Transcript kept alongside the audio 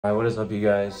Alright, what is up, you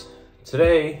guys?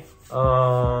 Today,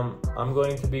 I'm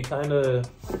going to be kind of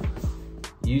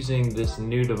using this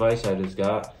new device I just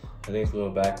got. I think it's a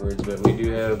little backwards, but we do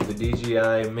have the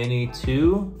DJI Mini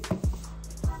 2.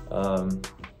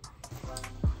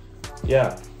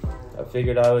 Yeah, I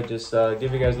figured I would just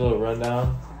give you guys a little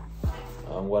rundown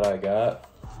on what I got.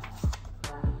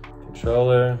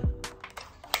 Controller,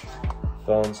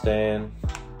 phone stand,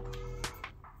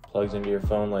 plugs into your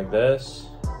phone like this.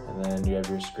 And then you have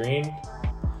your screen,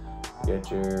 you got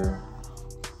your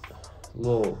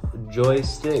little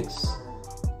joysticks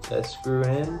that screw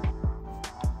in,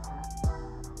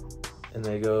 and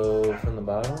they go from the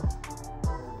bottom,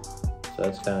 so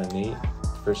that's kind of neat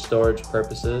for storage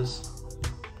purposes.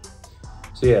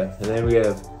 So yeah, and then we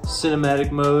have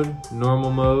cinematic mode,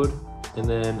 normal mode, and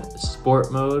then sport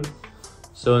mode.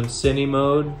 So in cine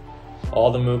mode,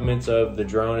 all the movements of the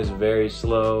drone is very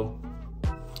slow.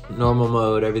 Normal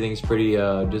mode, everything's pretty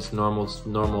just normal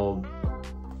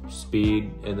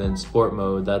speed. And then sport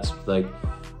mode, that's like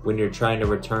when you're trying to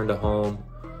return to home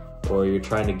or you're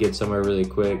trying to get somewhere really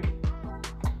quick.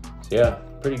 So yeah,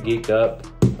 pretty geeked up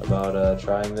about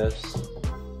trying this.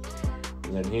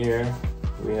 And then here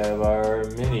we have our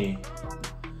Mini.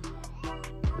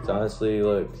 It's honestly,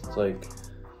 look,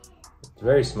 it's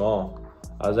very small.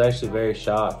 I was actually very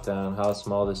shocked on how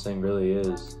small this thing really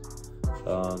is.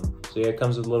 So yeah, it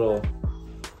comes with a little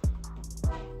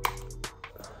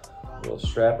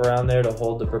strap around there to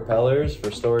hold the propellers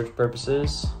for storage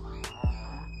purposes.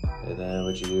 And then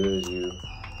what you do is you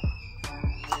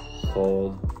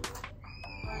fold,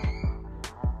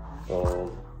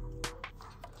 fold,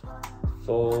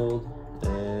 fold,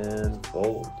 and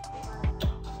fold.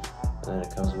 And then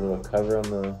it comes with a little cover on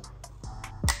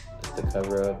to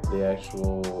cover up the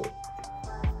actual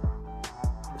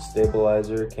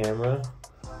stabilizer camera.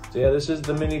 So yeah, this is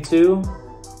the Mini 2.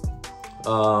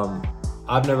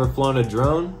 I've never flown a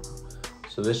drone,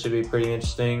 so this should be pretty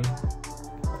interesting.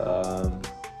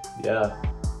 Yeah,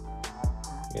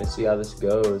 you can see how this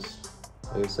goes.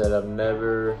 Like I said,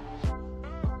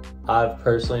 I've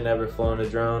personally never flown a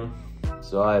drone,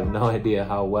 so I have no idea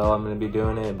how well I'm gonna be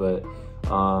doing it, but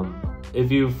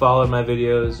if you followed my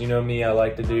videos, you know me, I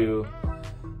like to do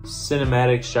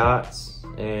cinematic shots,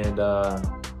 and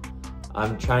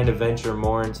I'm trying to venture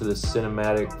more into the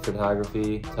cinematic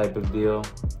photography type of deal,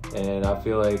 and I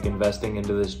feel like investing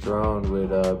into this drone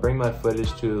would bring my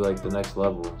footage to like the next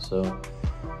level. So,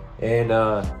 and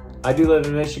I do live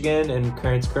in Michigan, and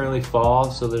it's currently fall,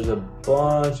 so there's a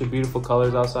bunch of beautiful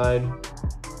colors outside.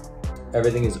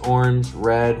 Everything is orange,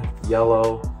 red,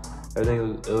 yellow.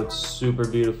 Everything, it looks super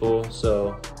beautiful.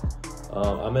 So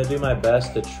I'm gonna do my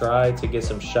best to try to get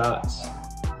some shots.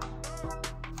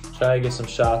 Try to get some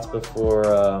shots before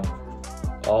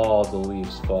all the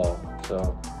leaves fall.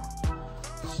 So,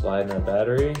 slide in our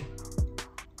battery.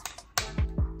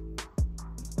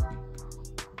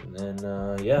 And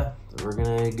then, yeah, we're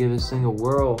gonna give this thing a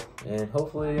whirl. And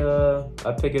hopefully,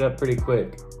 I pick it up pretty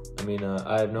quick. I mean,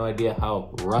 I have no idea how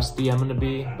rusty I'm gonna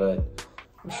be, but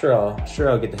I'm sure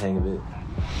I'll get the hang of it.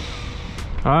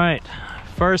 All right,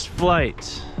 first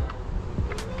flight.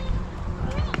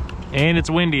 And it's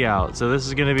windy out, so this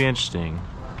is gonna be interesting.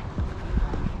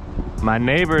 My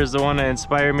neighbor is the one that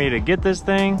inspired me to get this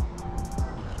thing.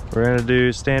 We're gonna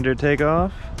do standard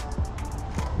takeoff.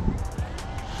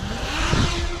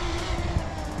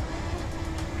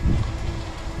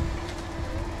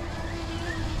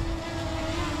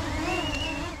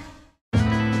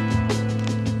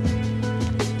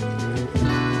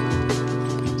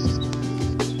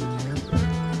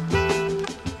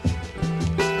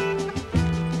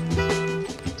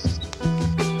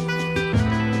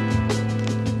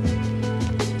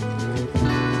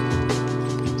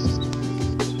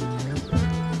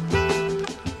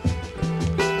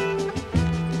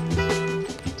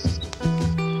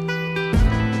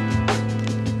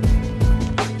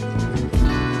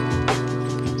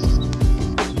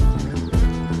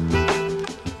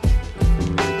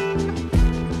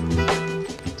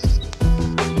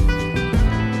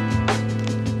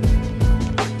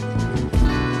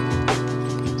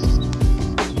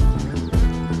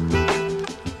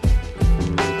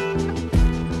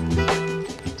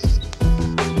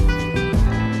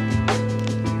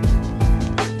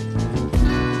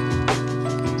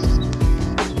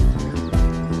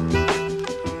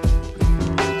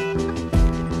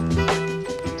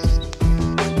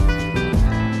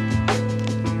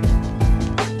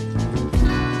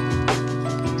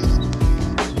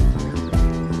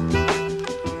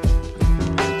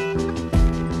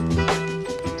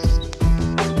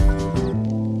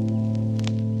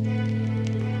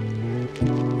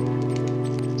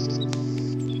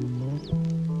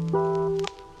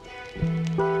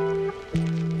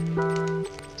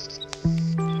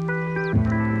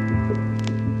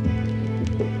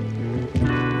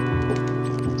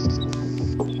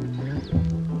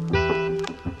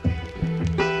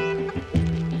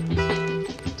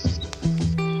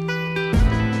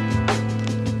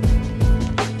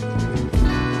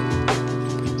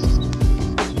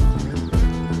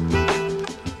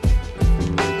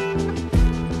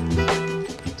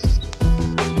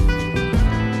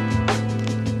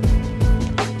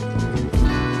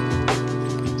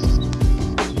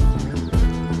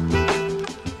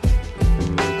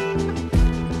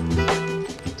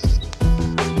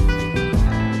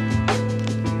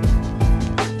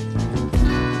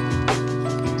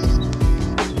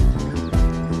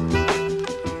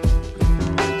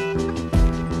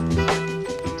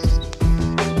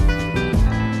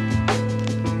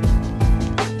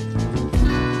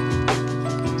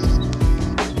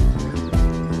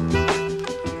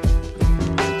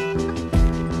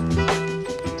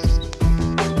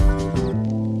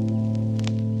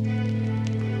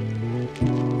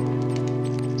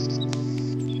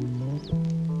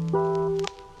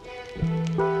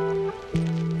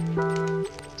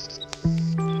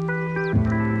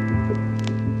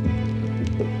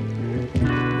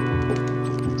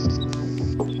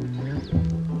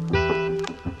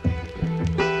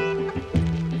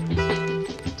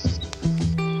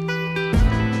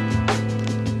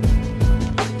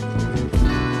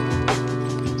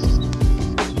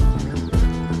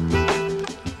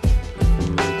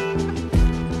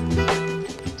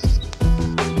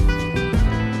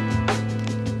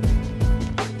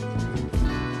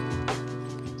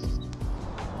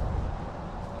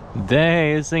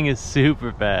 Dang, this thing is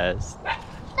super fast.